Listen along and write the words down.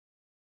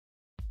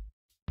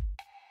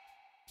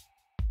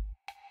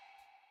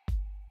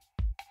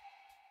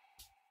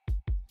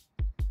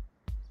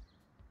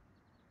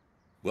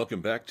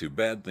Welcome back to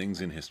Bad Things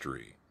in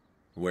History,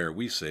 where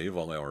we save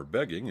all our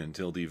begging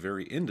until the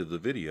very end of the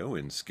video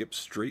and skip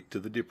straight to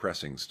the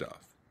depressing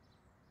stuff.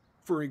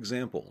 For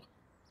example,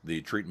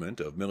 the treatment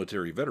of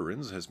military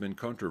veterans has been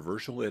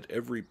controversial at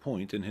every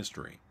point in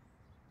history.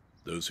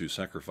 Those who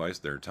sacrifice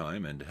their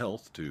time and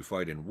health to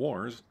fight in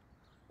wars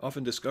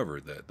often discover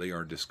that they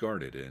are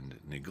discarded and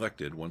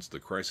neglected once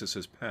the crisis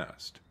has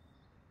passed.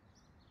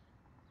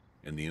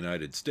 In the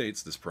United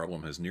States, this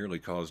problem has nearly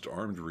caused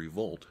armed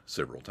revolt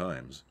several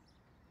times.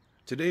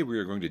 Today we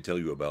are going to tell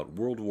you about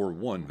World War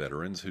I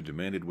veterans who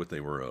demanded what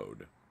they were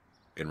owed.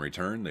 In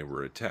return, they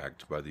were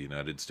attacked by the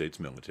United States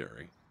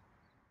military.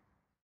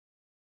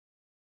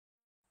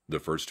 The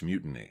First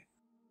Mutiny.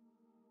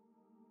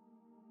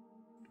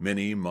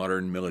 Many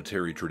modern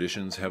military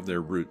traditions have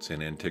their roots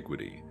in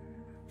antiquity.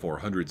 For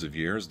hundreds of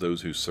years,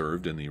 those who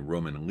served in the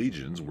Roman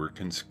legions were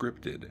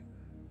conscripted.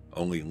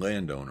 Only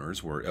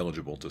landowners were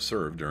eligible to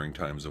serve during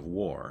times of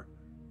war.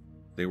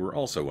 They were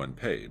also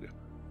unpaid.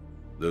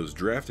 Those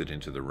drafted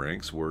into the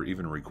ranks were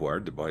even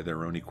required to buy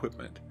their own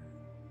equipment.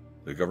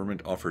 The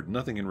government offered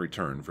nothing in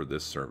return for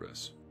this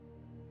service.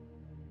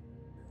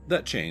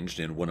 That changed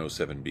in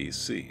 107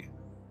 BC.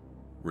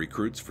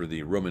 Recruits for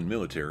the Roman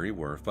military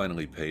were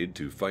finally paid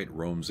to fight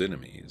Rome's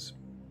enemies.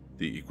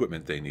 The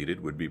equipment they needed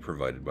would be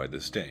provided by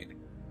the state,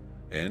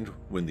 and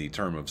when the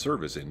term of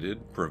service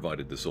ended,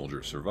 provided the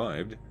soldier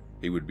survived,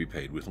 he would be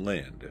paid with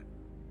land.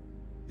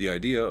 The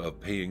idea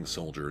of paying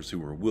soldiers who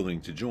were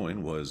willing to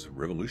join was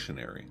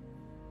revolutionary.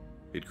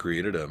 It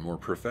created a more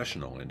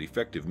professional and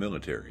effective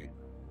military.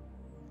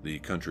 The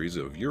countries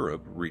of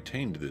Europe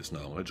retained this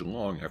knowledge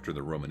long after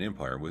the Roman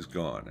Empire was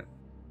gone.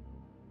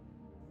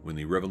 When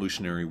the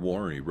Revolutionary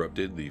War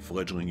erupted, the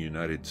fledgling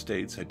United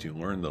States had to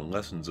learn the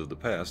lessons of the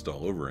past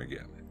all over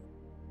again.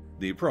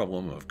 The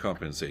problem of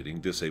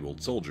compensating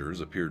disabled soldiers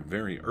appeared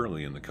very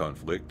early in the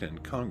conflict,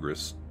 and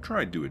Congress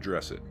tried to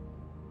address it.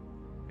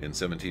 In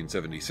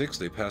 1776,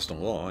 they passed a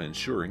law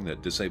ensuring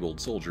that disabled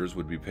soldiers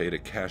would be paid a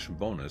cash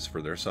bonus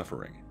for their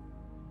suffering.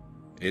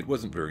 It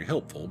wasn't very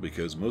helpful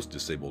because most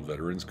disabled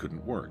veterans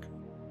couldn't work.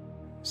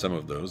 Some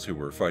of those who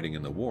were fighting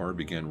in the war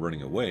began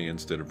running away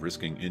instead of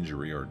risking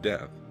injury or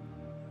death.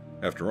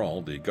 After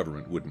all, the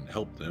government wouldn't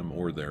help them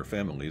or their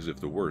families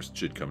if the worst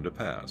should come to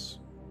pass.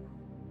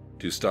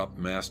 To stop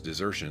mass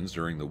desertions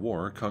during the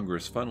war,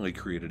 Congress finally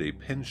created a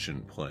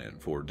pension plan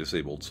for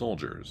disabled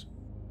soldiers.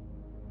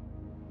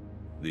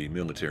 The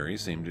military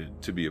seemed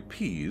to be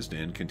appeased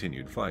and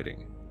continued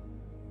fighting.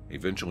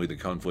 Eventually the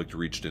conflict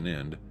reached an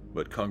end,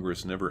 but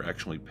Congress never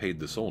actually paid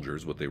the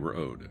soldiers what they were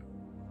owed.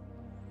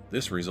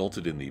 This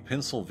resulted in the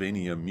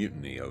Pennsylvania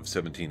Mutiny of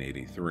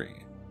 1783.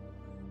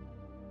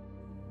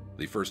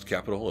 The first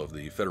capital of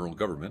the federal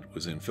government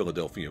was in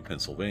Philadelphia,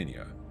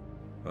 Pennsylvania.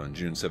 On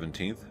June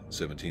 17,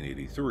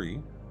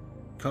 1783,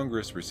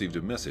 Congress received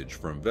a message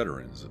from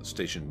veterans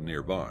stationed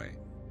nearby.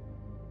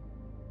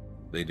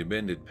 They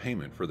demanded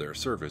payment for their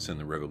service in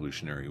the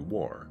Revolutionary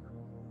War,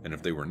 and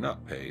if they were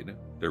not paid,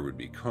 there would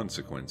be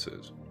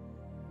consequences.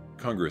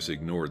 Congress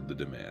ignored the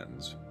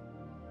demands.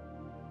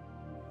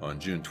 On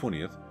June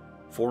 20th,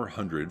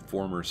 400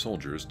 former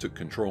soldiers took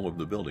control of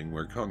the building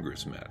where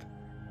Congress met.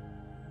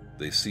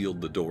 They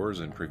sealed the doors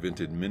and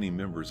prevented many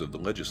members of the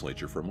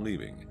legislature from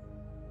leaving.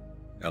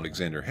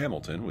 Alexander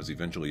Hamilton was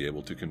eventually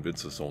able to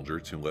convince a soldier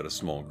to let a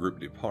small group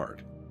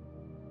depart.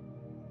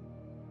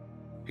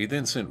 He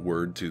then sent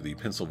word to the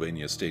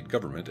Pennsylvania state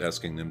government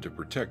asking them to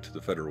protect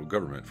the federal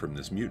government from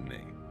this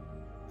mutiny.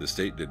 The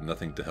state did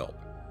nothing to help.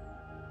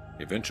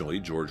 Eventually,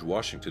 George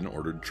Washington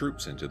ordered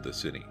troops into the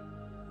city.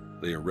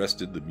 They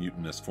arrested the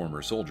mutinous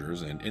former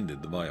soldiers and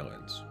ended the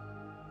violence.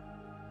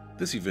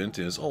 This event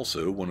is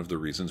also one of the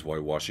reasons why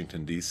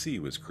Washington D.C.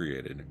 was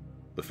created.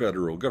 The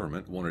federal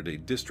government wanted a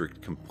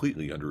district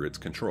completely under its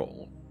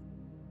control.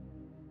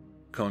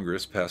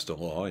 Congress passed a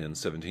law in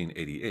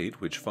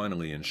 1788 which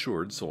finally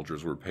ensured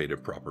soldiers were paid a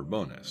proper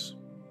bonus.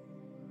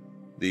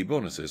 The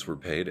bonuses were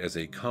paid as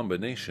a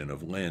combination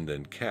of land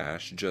and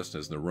cash, just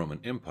as the Roman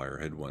Empire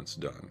had once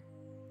done.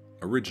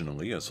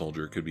 Originally, a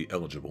soldier could be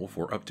eligible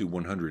for up to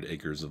 100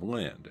 acres of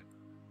land,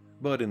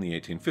 but in the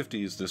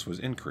 1850s this was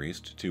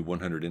increased to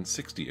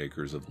 160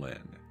 acres of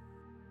land.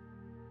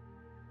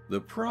 The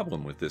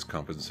problem with this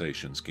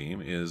compensation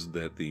scheme is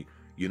that the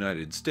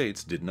United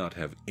States did not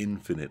have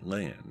infinite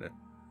land.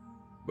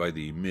 By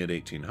the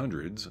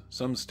mid-1800s,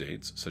 some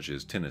states, such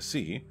as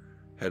Tennessee,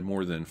 had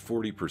more than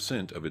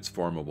 40% of its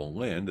farmable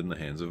land in the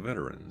hands of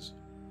veterans.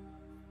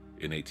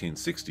 In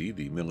 1860,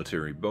 the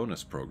military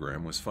bonus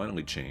program was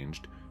finally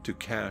changed to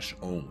cash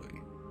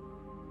only.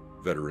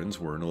 Veterans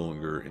were no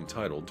longer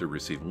entitled to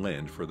receive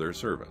land for their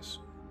service.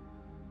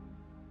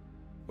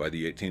 By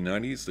the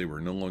 1890s, they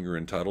were no longer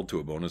entitled to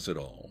a bonus at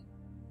all.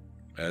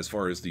 As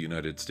far as the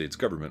United States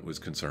government was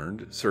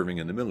concerned, serving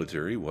in the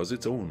military was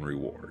its own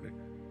reward.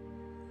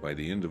 By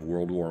the end of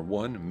World War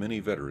I, many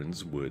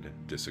veterans would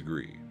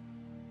disagree.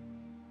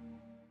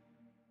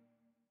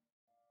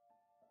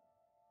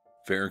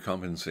 Fair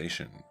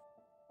compensation.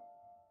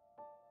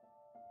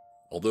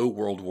 Although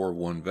World War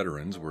I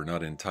veterans were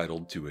not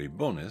entitled to a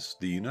bonus,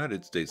 the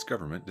United States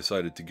government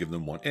decided to give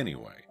them one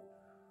anyway.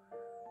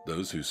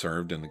 Those who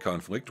served in the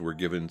conflict were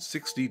given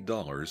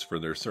 $60 for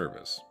their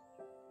service.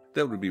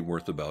 That would be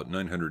worth about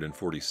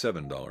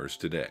 $947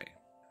 today.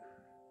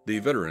 The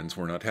veterans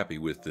were not happy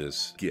with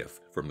this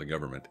gift from the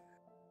government.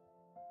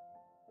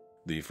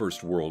 The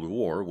First World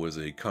War was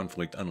a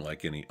conflict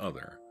unlike any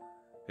other.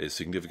 A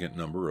significant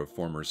number of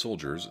former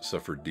soldiers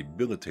suffered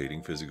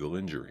debilitating physical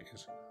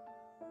injuries.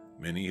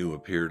 Many who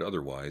appeared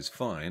otherwise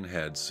fine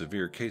had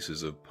severe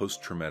cases of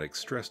post-traumatic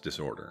stress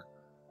disorder.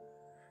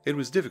 It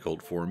was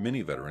difficult for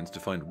many veterans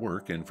to find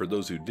work, and for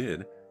those who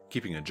did,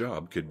 keeping a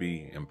job could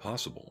be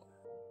impossible.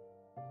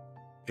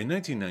 In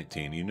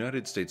 1919,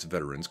 United States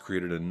veterans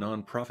created a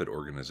non-profit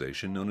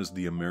organization known as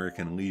the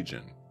American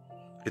Legion.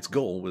 Its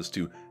goal was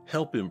to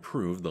help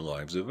improve the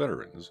lives of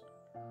veterans.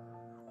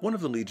 One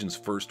of the Legion's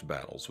first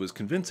battles was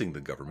convincing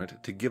the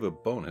government to give a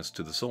bonus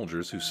to the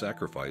soldiers who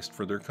sacrificed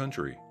for their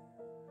country.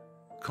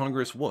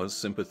 Congress was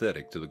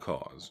sympathetic to the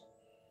cause.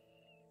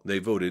 They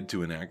voted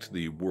to enact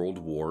the World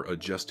War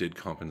Adjusted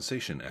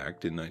Compensation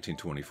Act in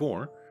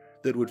 1924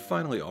 that would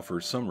finally offer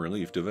some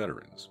relief to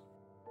veterans.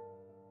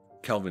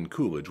 Calvin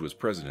Coolidge was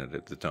president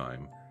at the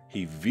time.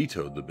 He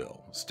vetoed the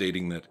bill,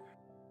 stating that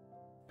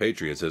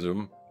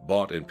patriotism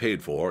bought and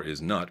paid for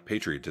is not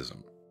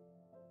patriotism.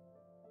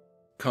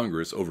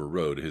 Congress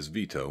overrode his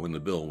veto and the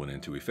bill went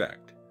into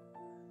effect.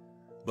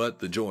 But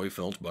the joy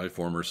felt by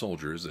former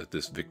soldiers at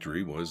this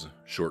victory was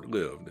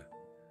short-lived.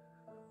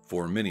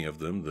 For many of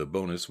them, the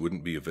bonus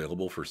wouldn't be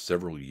available for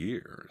several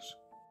years.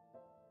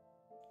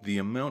 The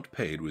amount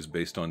paid was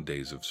based on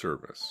days of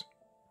service.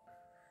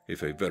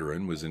 If a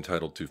veteran was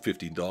entitled to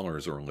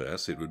 $50 or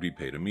less, it would be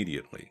paid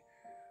immediately.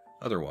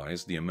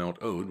 Otherwise, the amount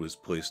owed was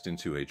placed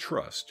into a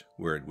trust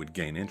where it would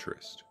gain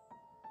interest.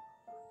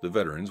 The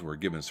veterans were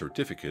given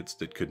certificates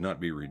that could not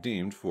be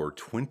redeemed for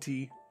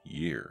 20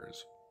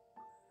 years.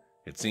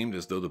 It seemed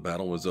as though the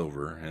battle was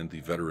over and the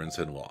veterans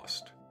had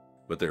lost,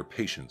 but their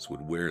patience would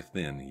wear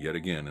thin yet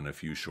again in a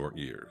few short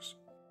years.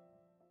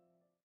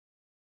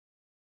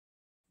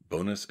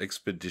 Bonus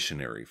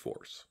Expeditionary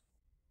Force.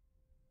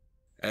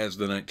 As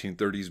the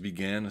 1930s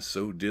began,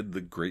 so did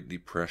the Great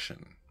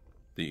Depression.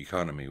 The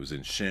economy was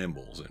in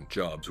shambles and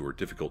jobs were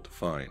difficult to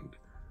find.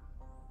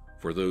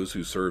 For those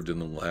who served in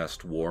the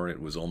last war,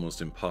 it was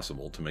almost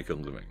impossible to make a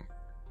living.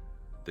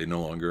 They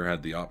no longer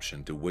had the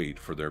option to wait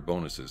for their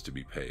bonuses to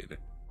be paid.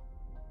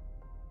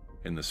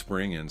 In the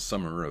spring and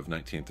summer of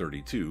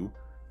 1932,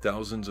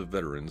 thousands of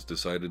veterans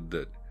decided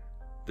that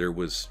there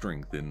was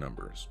strength in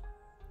numbers.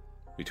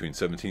 Between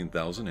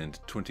 17,000 and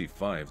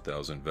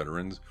 25,000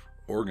 veterans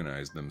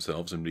organized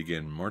themselves and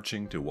began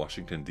marching to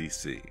Washington,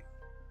 D.C.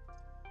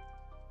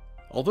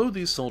 Although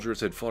these soldiers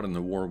had fought in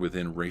the war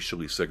within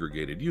racially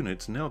segregated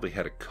units, now they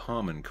had a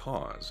common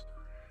cause.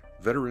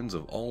 Veterans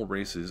of all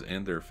races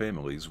and their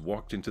families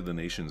walked into the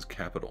nation's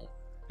capital,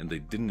 and they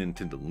didn't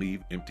intend to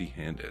leave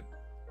empty-handed.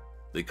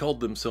 They called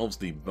themselves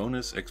the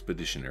Bonus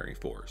Expeditionary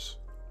Force.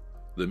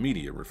 The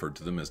media referred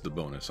to them as the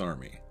Bonus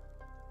Army.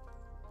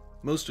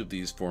 Most of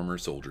these former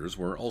soldiers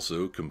were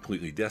also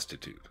completely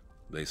destitute.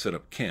 They set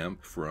up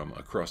camp from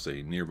across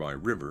a nearby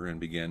river and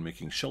began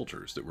making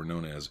shelters that were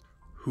known as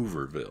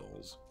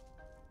Hoovervilles.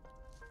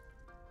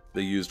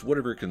 They used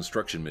whatever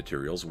construction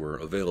materials were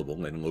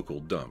available in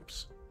local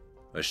dumps.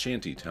 A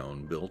shanty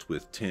town built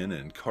with tin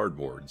and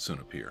cardboard soon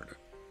appeared.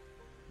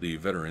 The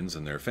veterans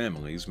and their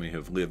families may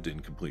have lived in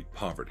complete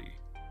poverty,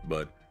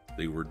 but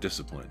they were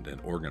disciplined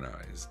and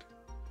organized.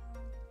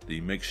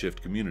 The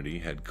makeshift community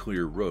had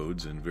clear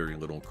roads and very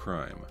little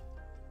crime.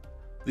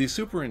 The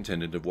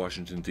superintendent of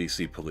Washington,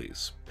 D.C.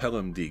 Police,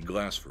 Pelham D.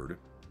 Glassford,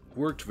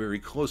 worked very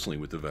closely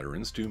with the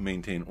veterans to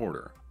maintain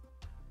order.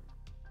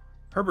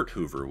 Herbert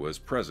Hoover was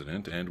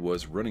president and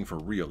was running for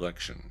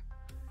re-election.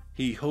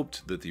 He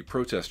hoped that the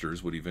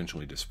protesters would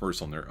eventually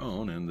disperse on their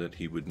own and that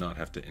he would not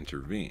have to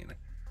intervene,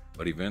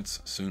 but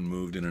events soon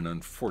moved in an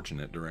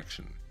unfortunate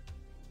direction.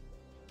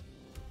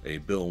 A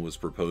bill was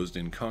proposed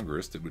in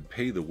Congress that would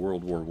pay the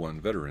World War I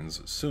veterans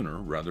sooner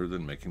rather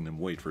than making them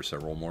wait for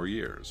several more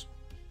years.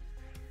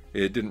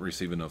 It didn't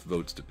receive enough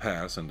votes to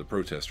pass, and the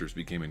protesters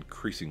became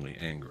increasingly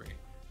angry.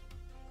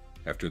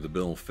 After the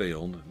bill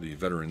failed, the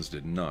veterans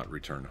did not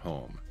return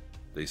home.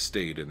 They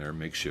stayed in their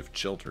makeshift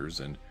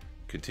shelters and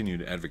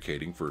continued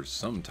advocating for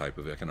some type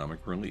of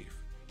economic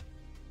relief.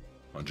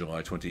 On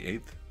July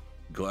 28th,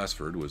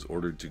 Glassford was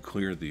ordered to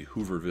clear the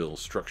Hooverville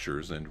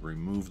structures and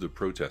remove the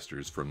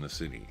protesters from the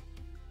city.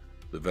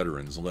 The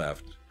veterans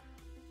left,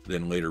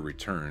 then later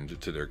returned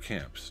to their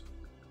camps.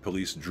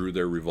 Police drew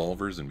their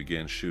revolvers and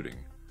began shooting.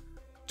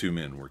 2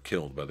 men were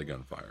killed by the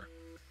gunfire.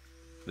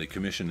 The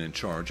commission in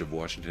charge of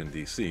Washington,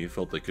 D.C.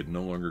 felt they could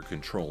no longer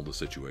control the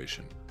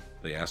situation.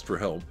 They asked for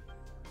help.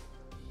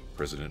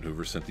 President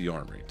Hoover sent the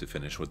army to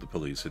finish what the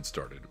police had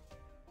started.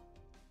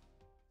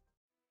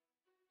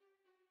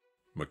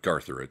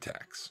 MacArthur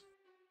Attacks.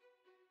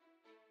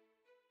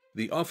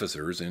 The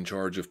officers in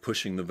charge of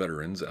pushing the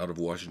veterans out of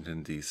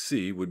Washington,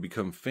 D.C. would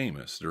become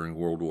famous during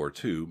World War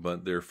II,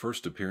 but their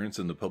first appearance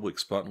in the public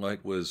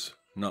spotlight was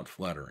not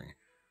flattering.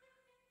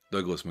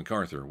 Douglas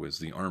MacArthur was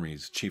the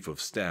Army's Chief of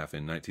Staff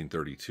in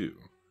 1932.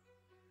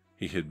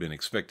 He had been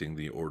expecting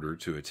the order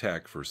to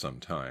attack for some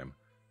time.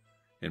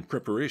 In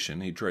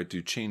preparation, he tried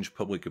to change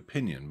public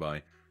opinion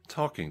by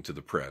talking to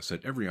the press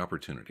at every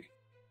opportunity.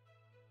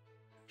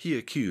 He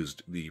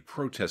accused the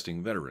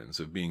protesting veterans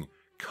of being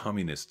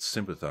communist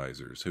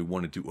sympathizers who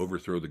wanted to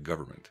overthrow the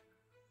government.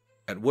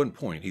 At one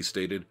point, he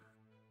stated,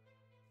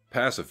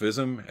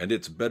 "Pacifism and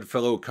its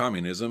bedfellow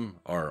communism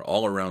are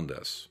all around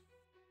us."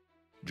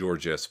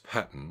 George S.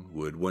 Patton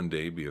would one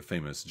day be a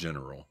famous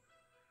general.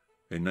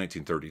 In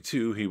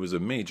 1932, he was a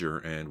major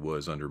and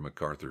was under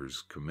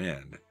MacArthur's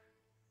command.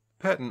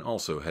 Patton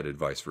also had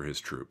advice for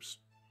his troops.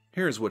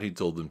 Here's what he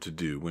told them to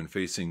do when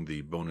facing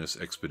the bonus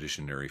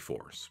expeditionary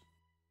force.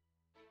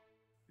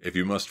 "If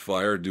you must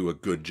fire, do a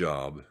good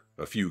job.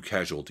 A few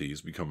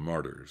casualties become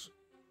martyrs.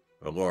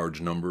 A large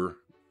number,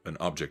 an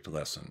object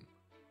lesson.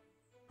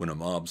 When a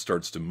mob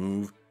starts to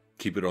move,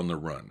 keep it on the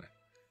run.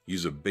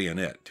 Use a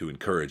bayonet to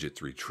encourage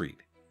its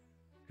retreat.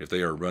 If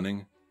they are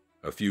running,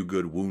 a few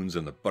good wounds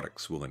in the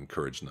buttocks will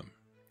encourage them.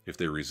 If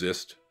they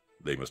resist,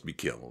 they must be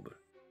killed."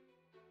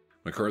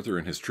 MacArthur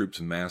and his troops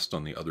massed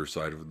on the other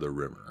side of the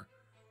river.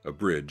 A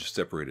bridge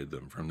separated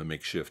them from the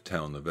makeshift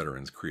town the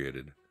veterans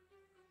created.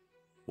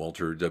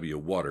 Walter W.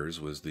 Waters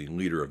was the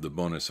leader of the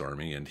bonus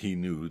army, and he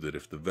knew that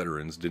if the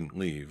veterans didn't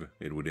leave,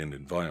 it would end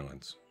in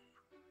violence.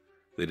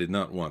 They did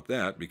not want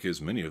that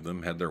because many of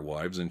them had their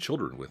wives and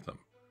children with them.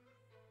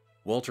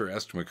 Walter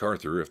asked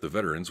MacArthur if the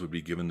veterans would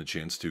be given the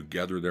chance to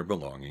gather their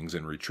belongings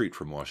and retreat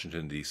from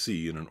Washington,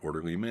 D.C. in an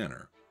orderly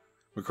manner.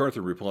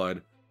 MacArthur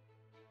replied,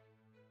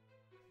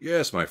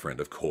 "Yes, my friend,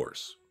 of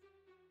course."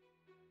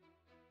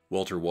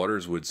 Walter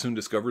Waters would soon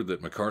discover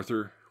that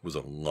MacArthur was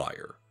a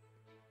liar.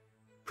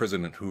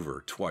 President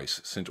Hoover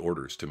twice sent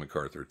orders to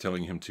MacArthur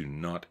telling him to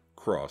not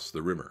cross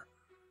the river,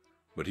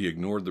 but he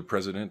ignored the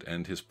president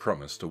and his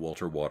promise to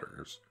Walter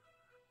Waters.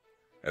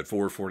 At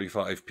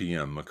 4:45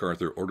 p.m.,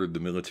 MacArthur ordered the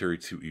military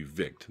to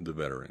evict the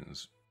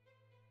veterans.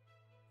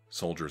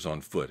 Soldiers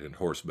on foot and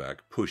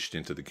horseback pushed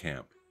into the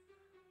camp.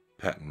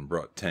 Patton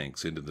brought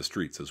tanks into the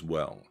streets as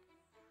well.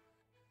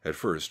 At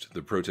first,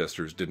 the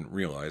protesters didn't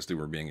realize they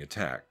were being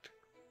attacked.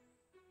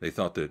 They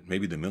thought that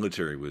maybe the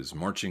military was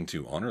marching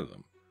to honor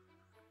them.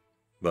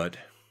 But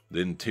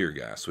then tear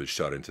gas was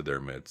shot into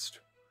their midst.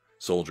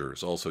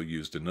 Soldiers also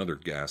used another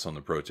gas on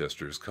the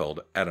protesters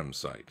called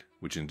atomsite,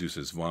 which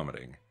induces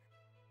vomiting.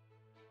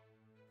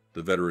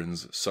 The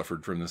veterans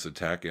suffered from this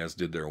attack, as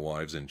did their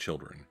wives and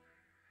children.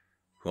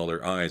 While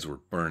their eyes were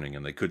burning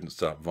and they couldn't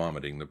stop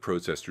vomiting, the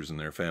protesters and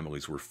their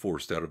families were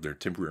forced out of their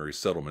temporary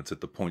settlements at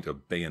the point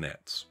of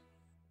bayonets.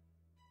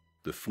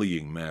 The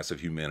fleeing mass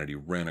of humanity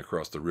ran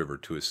across the river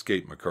to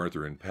escape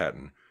MacArthur and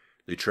Patton.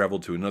 They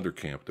traveled to another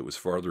camp that was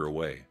farther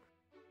away.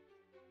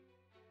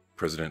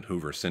 President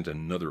Hoover sent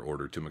another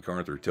order to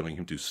MacArthur telling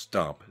him to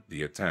stop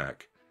the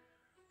attack.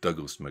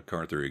 Douglas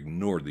MacArthur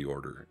ignored the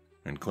order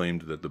and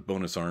claimed that the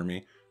bonus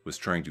army was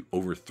trying to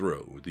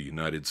overthrow the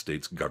United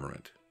States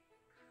government.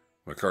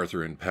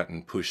 MacArthur and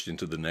Patton pushed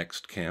into the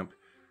next camp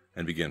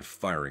and began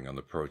firing on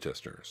the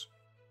protesters.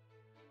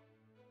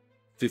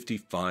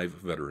 55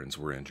 veterans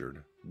were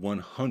injured.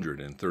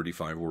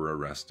 135 were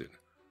arrested.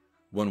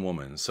 One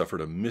woman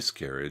suffered a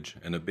miscarriage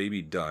and a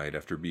baby died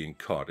after being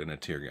caught in a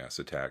tear gas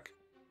attack.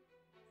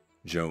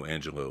 Joe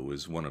Angelo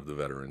was one of the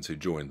veterans who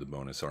joined the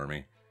bonus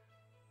army.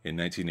 In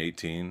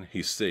 1918,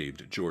 he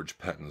saved George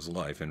Patton's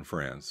life in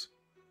France.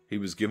 He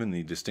was given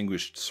the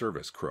Distinguished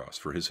Service Cross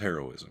for his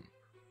heroism.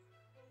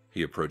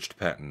 He approached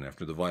Patton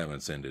after the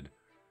violence ended.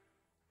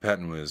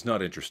 Patton was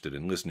not interested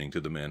in listening to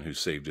the man who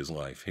saved his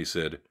life. He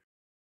said,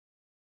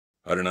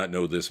 "I do not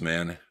know this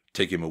man.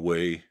 Take him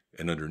away,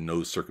 and under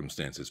no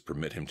circumstances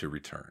permit him to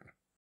return."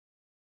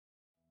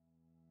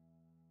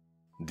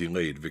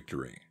 Delayed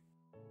victory.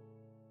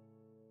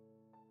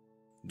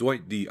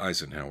 Dwight D.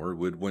 Eisenhower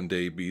would one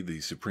day be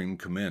the supreme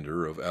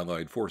commander of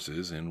Allied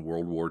forces in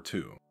World War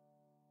II.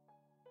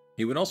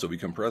 He would also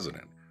become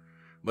president,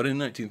 but in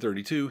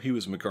 1932 he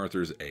was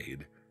MacArthur's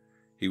aide.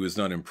 He was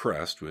not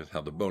impressed with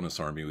how the bonus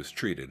army was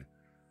treated.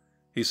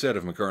 He said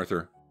of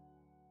MacArthur,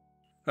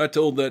 "I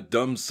told that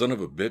dumb son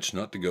of a bitch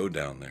not to go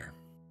down there."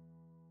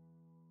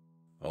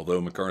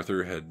 Although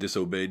MacArthur had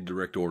disobeyed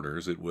direct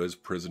orders, it was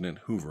President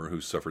Hoover who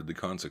suffered the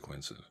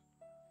consequences.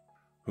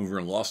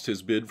 Hoover lost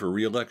his bid for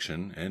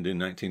re-election, and in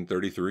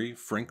 1933,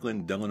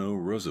 Franklin Delano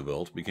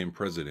Roosevelt became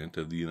President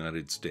of the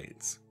United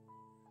States.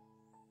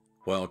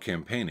 While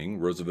campaigning,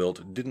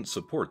 Roosevelt didn't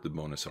support the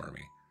bonus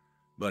army,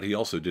 but he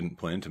also didn't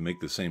plan to make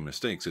the same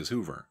mistakes as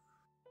Hoover.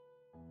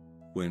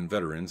 When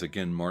veterans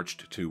again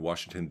marched to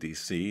Washington,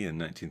 D.C. in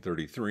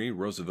 1933,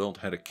 Roosevelt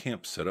had a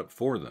camp set up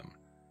for them.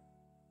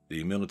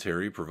 The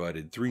military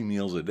provided 3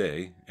 meals a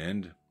day,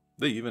 and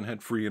they even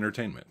had free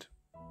entertainment.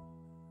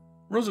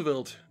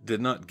 Roosevelt did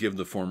not give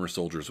the former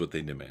soldiers what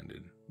they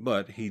demanded,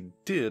 but he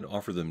did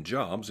offer them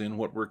jobs in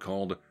what were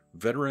called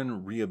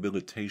veteran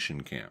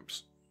rehabilitation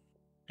camps.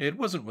 It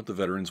wasn't what the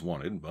veterans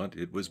wanted, but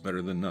it was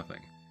better than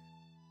nothing.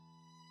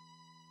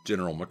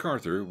 General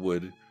MacArthur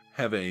would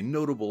have a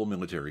notable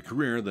military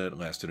career that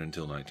lasted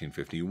until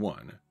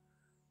 1951.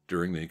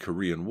 During the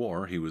Korean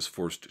War, he was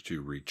forced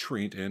to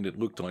retreat, and it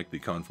looked like the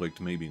conflict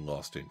may be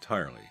lost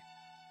entirely.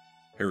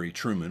 Harry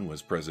Truman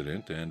was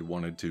president and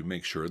wanted to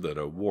make sure that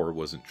a war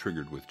wasn't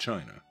triggered with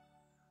China.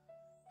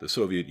 The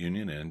Soviet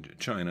Union and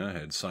China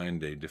had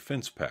signed a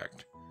defense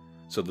pact,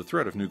 so the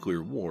threat of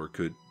nuclear war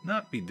could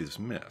not be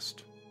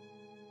dismissed.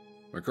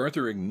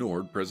 MacArthur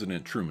ignored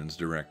President Truman's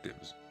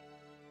directives.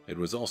 It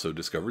was also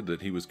discovered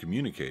that he was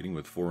communicating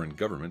with foreign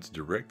governments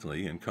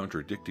directly and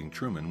contradicting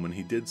Truman when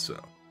he did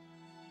so.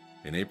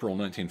 In April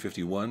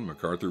 1951,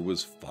 MacArthur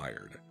was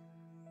fired.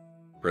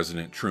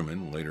 President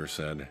Truman later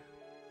said,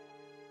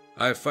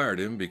 "I fired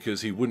him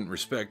because he wouldn't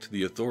respect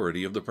the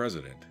authority of the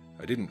president.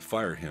 I didn't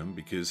fire him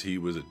because he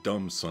was a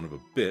dumb son of a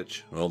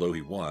bitch, although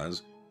he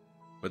was.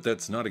 But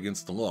that's not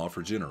against the law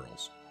for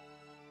generals.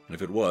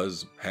 If it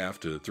was, half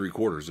to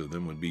three-quarters of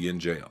them would be in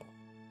jail."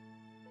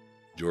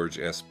 George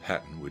S.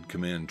 Patton would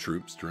command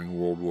troops during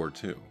World War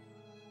II,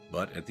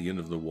 but at the end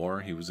of the war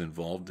he was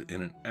involved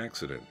in an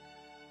accident.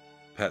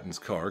 Patton's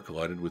car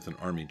collided with an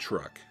army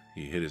truck.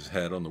 He hit his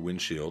head on the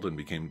windshield and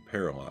became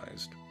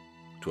paralyzed.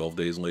 12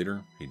 days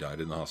later, he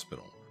died in the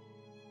hospital.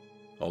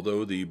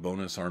 Although the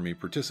bonus army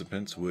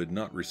participants would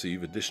not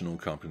receive additional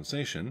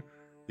compensation,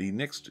 the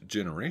next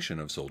generation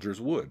of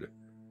soldiers would.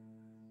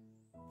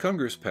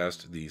 Congress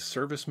passed the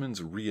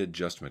Servicemen's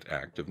Readjustment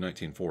Act of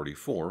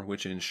 1944,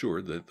 which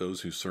ensured that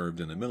those who served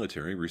in the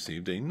military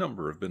received a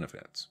number of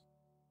benefits.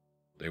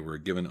 They were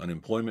given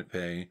unemployment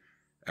pay,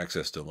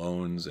 access to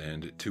loans,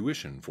 and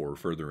tuition for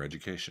further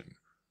education.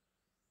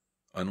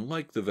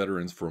 Unlike the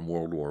veterans from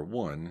World War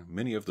I,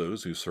 many of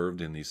those who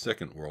served in the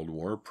Second World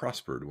War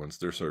prospered once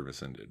their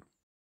service ended.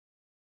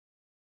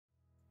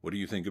 What do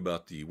you think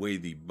about the way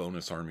the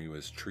bonus army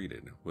was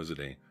treated? Was it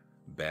a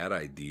bad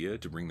idea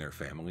to bring their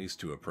families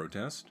to a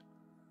protest?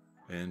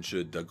 And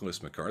should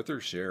Douglas MacArthur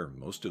share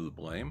most of the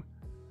blame?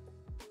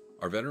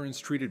 Are veterans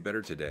treated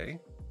better today?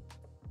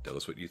 Tell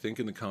us what you think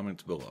in the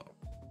comments below.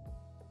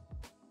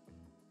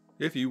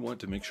 If you want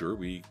to make sure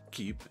we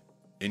keep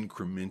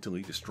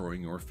incrementally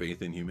destroying your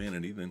faith in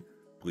humanity, then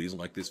please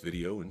like this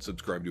video and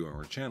subscribe to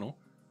our channel.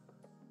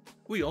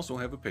 We also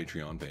have a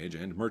Patreon page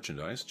and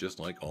merchandise, just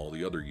like all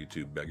the other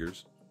YouTube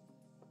beggars.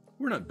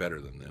 We're not better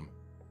than them,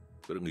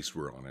 but at least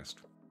we're honest.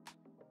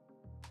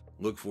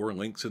 Look for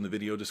links in the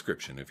video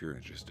description if you're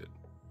interested.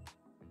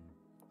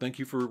 Thank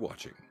you for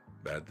watching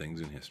Bad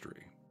Things in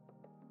History.